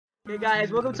Hey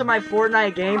guys, welcome to my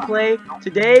Fortnite gameplay.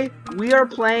 Today, we are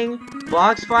playing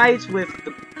box fights with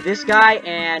this guy,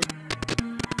 and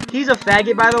he's a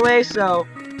faggot, by the way, so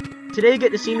today you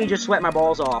get to see me just sweat my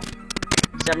balls off.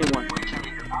 71.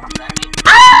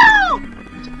 Ow!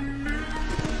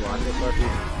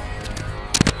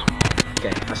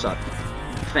 Okay, I suck.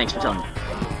 Thanks for telling me.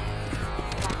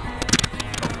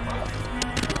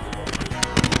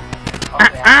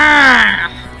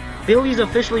 Billy's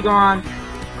officially gone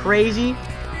crazy.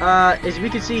 As we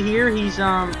can see here, he's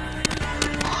I'm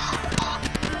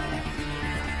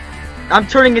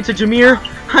turning into Jameer.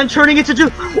 I'm turning into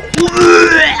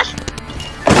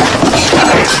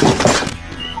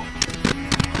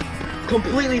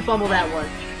completely fumbled that one.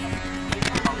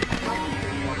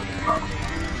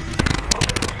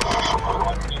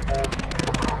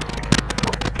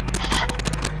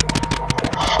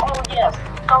 Oh yes,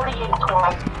 38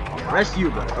 twice. Arrest you,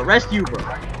 bro. Arrest you, bro.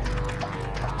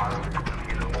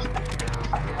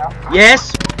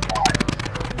 Yes?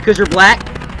 Because you're black?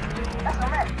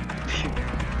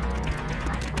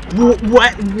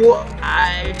 What?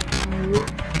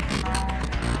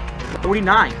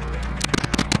 49.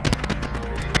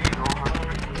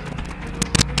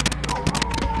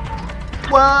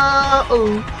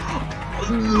 Whoa!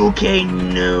 Okay,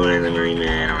 no, I'm very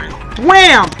mad.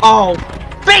 Wham! Oh!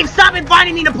 Babe, stop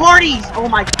inviting me to parties! Oh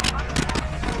my...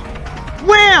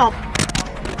 Wham!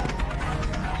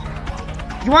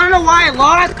 You wanna know why I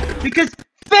lost? Because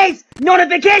face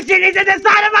notification is at the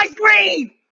side of my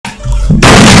screen!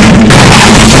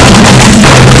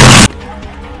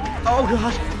 Oh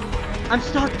gosh. I'm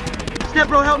stuck. Step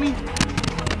bro, help me.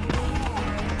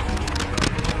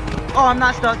 Oh, I'm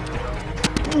not stuck.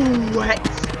 What?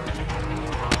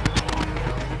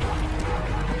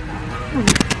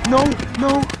 No,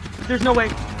 no. There's no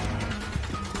way.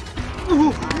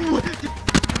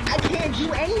 I can't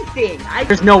do anything.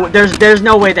 There's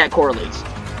no way that correlates.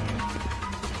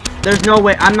 There's no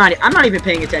way. I'm not even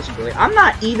paying attention, Billy. I'm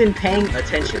not even paying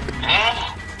attention.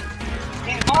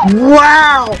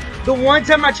 Wow! The one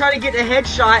time I tried to get a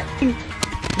headshot, he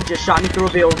just shot me through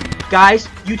a build. Guys,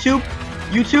 YouTube,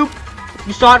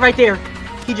 you saw it right there.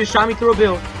 He just shot me through a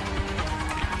build.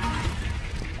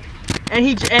 And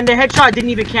the headshot didn't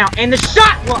even count. And the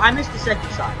shot, well, I missed the second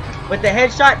shot. But the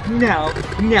headshot, no.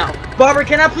 Barber,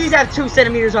 can I please have 2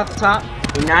 centimeters off the top?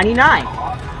 99.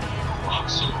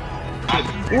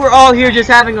 We're all here just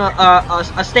having a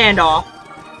standoff.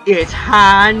 It's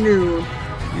high noon.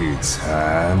 It's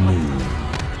high noon.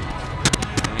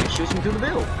 And it shoots me through the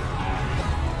build.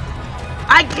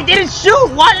 I didn't shoot!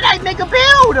 Why did I make a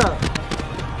build?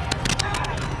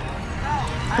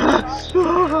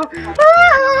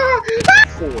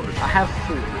 Four. I have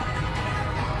 4.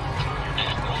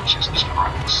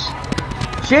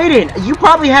 Jaden, you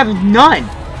probably have none.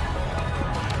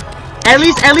 At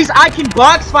least I can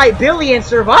box fight Billy and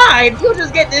survive. You'll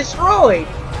just get destroyed.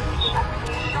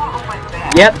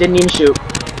 Yep, didn't even shoot.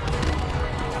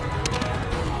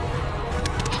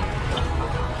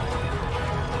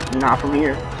 Not from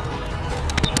here.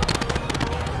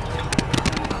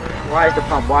 Why is the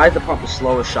pump the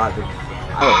slowest shot?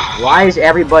 Oh, why is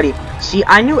everybody? See,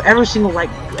 I knew every single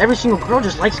girl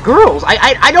just likes girls.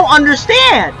 I don't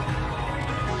understand.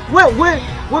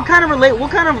 What kind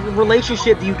of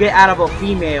relationship do you get out of a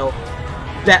female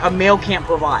that a male can't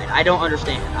provide? I don't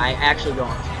understand. I actually don't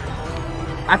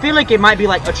understand. I feel like it might be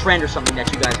like a trend or something that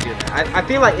you guys do. I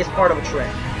feel like it's part of a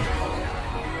trend.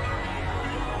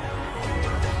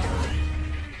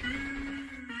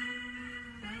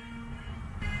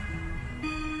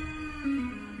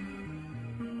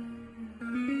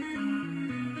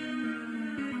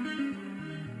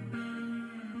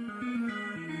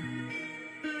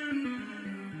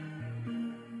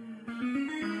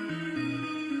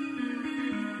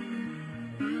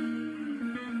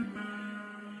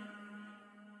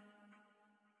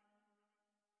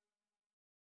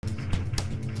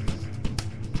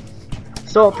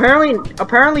 So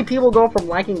apparently people go from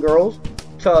liking girls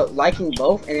to liking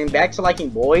both, and then back to liking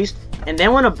boys. And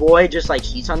then when a boy just like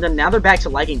cheats on them, now they're back to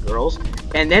liking girls.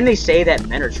 And then they say that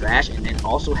men are trash, and then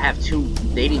also have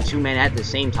dating 2 men at the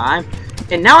same time.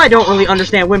 And now I don't really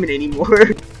understand women anymore.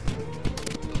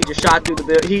 He just shot through the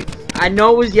build. I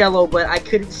know it was yellow, but I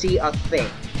couldn't see a thing.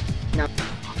 Now.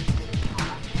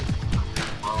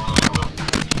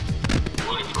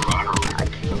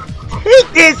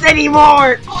 Take this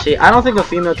anymore! See, I don't think a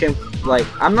female can, like,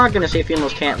 I'm not gonna say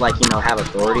females can't, like, you know, have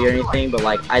authority or anything, but,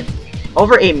 like,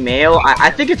 over a male,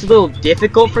 I think it's a little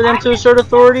difficult for them to assert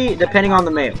authority, depending on the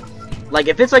male. Like,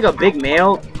 if it's, like, a big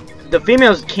male, the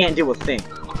females can't do a thing.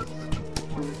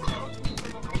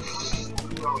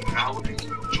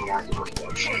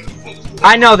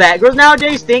 I know that. Girls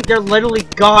nowadays think they're literally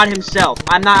God himself.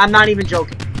 I'm not even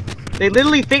joking. They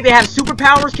literally think they have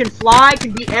superpowers, can fly,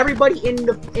 can beat everybody in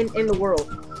the world.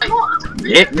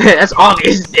 Nick, that's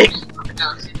obvious, Nick.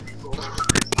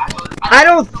 I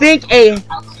don't think a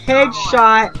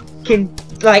headshot can,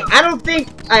 like, I don't think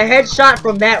a headshot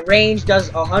from that range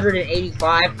does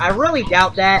 185. I really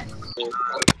doubt that.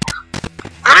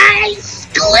 I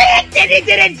clicked and it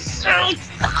didn't shoot!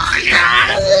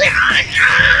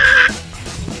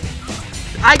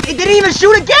 It didn't even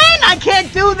shoot again! I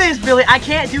can't do this, Billy! I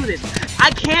can't do this!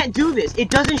 I can't do this! It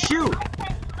doesn't shoot!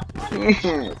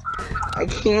 I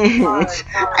can't.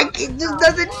 It just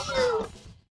doesn't shoot!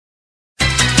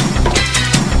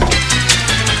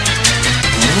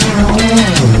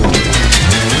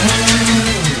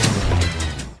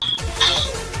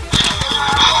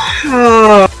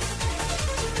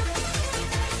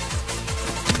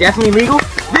 Definitely legal?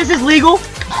 This is legal!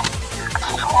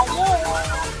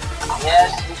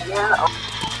 Yes, yeah.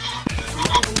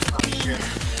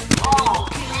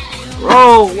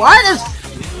 Bro, why does...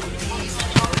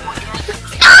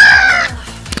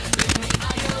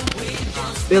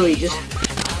 Billy, just...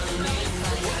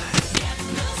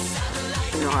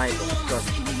 You know how I go.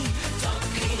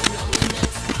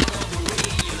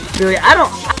 Billy, I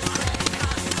don't...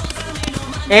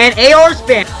 And AR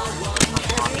spam!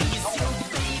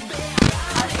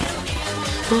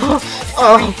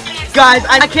 Oh, guys,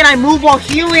 can I move while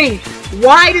healing?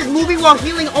 Why does moving while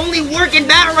healing only work in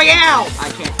Battle Royale? I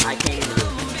can't even do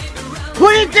it.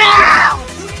 Put it down!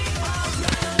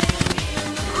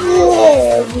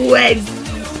 Whoa, when?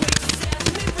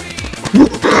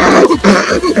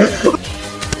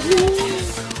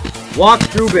 Walk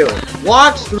through, Bill.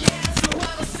 Walk through.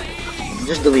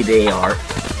 Just delete the AR.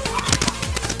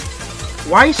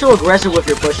 Why are you so aggressive with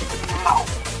your pushing?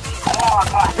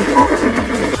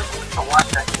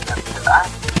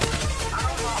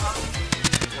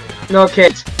 No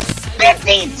kids.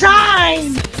 50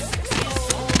 times!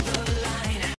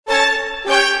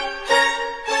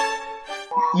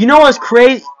 You know what's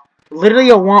crazy? Literally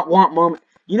a want moment.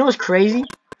 You know what's crazy?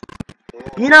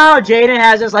 You know how Jaden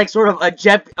has this like sort of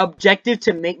objective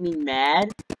to make me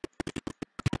mad?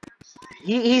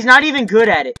 He's not even good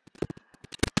at it.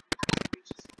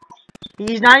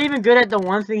 He's not even good at the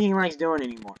one thing he likes doing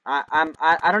anymore.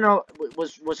 I don't know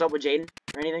what's up with Jaden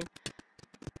or anything.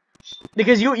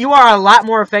 Because you are a lot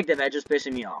more effective at just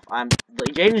pissing me off.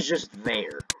 Jaden's just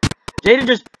there. Jaden's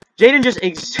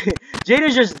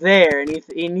just there, and he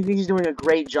thinks he's doing a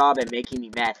great job at making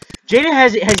me mad. Jaden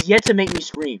has yet to make me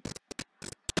scream.